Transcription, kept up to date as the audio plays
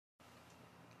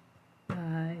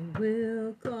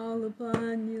will call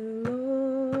upon you,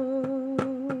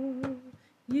 Lord.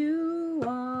 You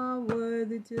are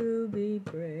worthy to be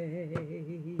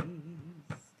praised.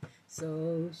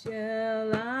 So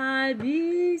shall I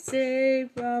be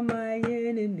saved from my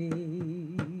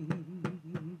enemy.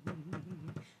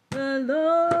 The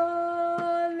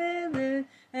Lord liveth,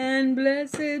 and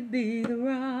blessed be the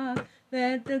rock.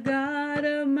 Let the God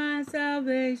of my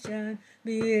salvation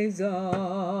be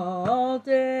exalted.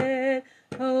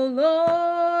 O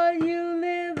Lord, you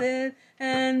liveth,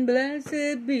 and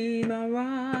blessed be my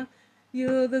rock.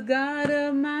 You're the God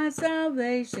of my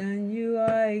salvation, you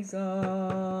are exalted.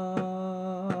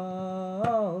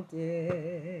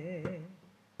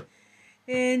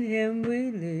 In him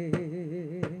we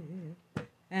live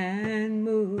and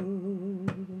move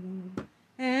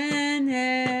and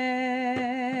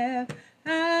have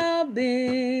our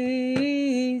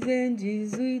beings. In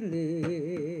Jesus we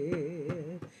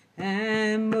live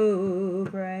and move,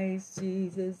 Christ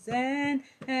Jesus, and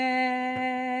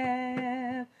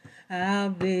have our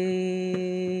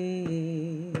being.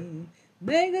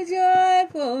 Make a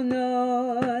joyful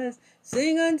noise,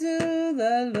 sing unto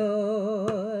the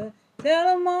Lord.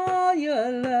 Tell him all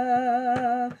your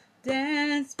love,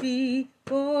 dance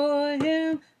before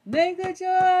him. Make a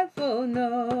joyful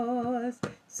noise,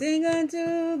 sing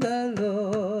unto the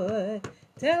Lord.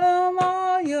 Tell him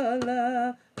all your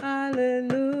love,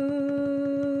 hallelujah.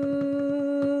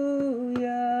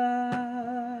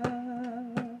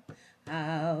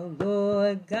 Our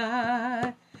Lord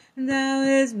God, thou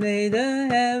hast made the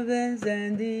heavens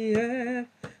and the earth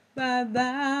by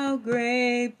thy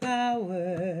great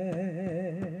power.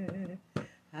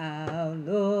 Our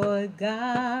Lord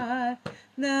God,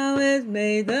 thou hast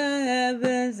made the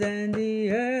heavens and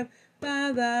the earth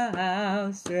by thy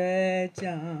outstretched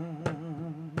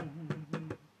arm.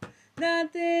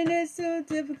 Nothing is too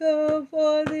difficult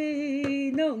for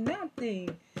thee. No,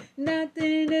 nothing.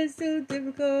 Nothing is too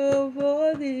difficult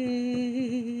for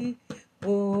thee.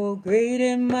 Oh, great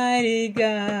and mighty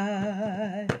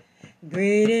God,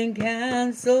 great in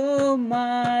counsel,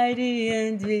 mighty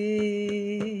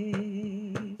indeed.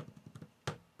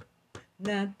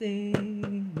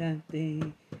 Nothing,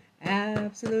 nothing,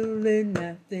 absolutely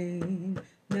nothing,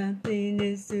 nothing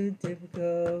is too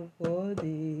difficult for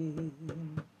thee.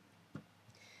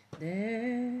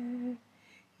 There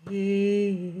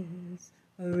is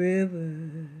a river,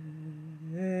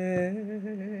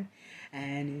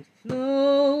 and it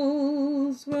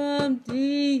flows from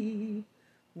deep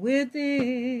within.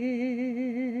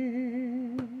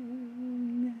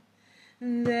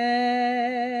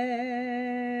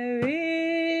 There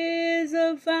is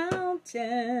a fountain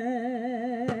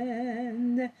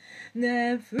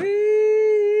that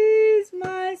frees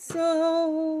my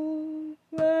soul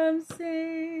from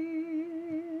sin.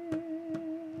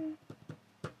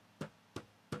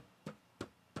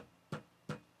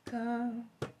 Come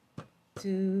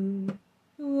to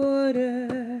the water,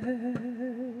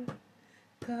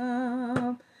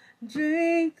 come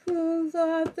drink who's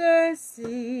are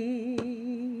thirsty.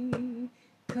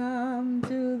 Come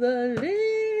to the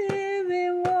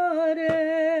living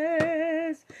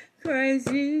waters. Christ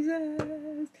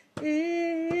Jesus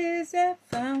is that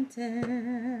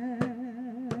fountain.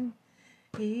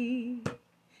 He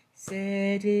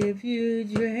said if you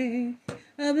drink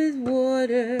of his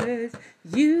waters,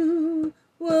 you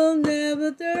will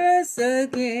never thirst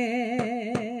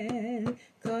again.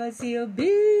 'Cause he'll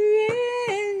be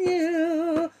in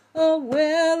you, a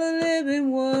well of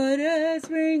living water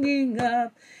springing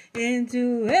up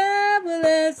into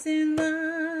everlasting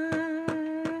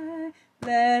life.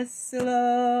 Bless the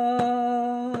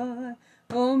Lord,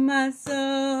 oh my soul,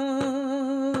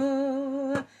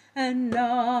 and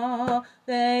all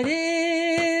that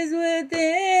is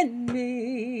within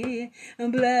me.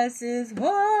 Bless his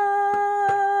holy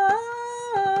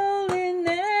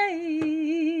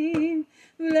name.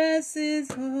 Bless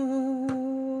his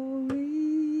holy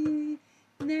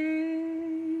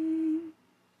name.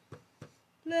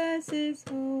 Bless his holy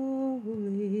name.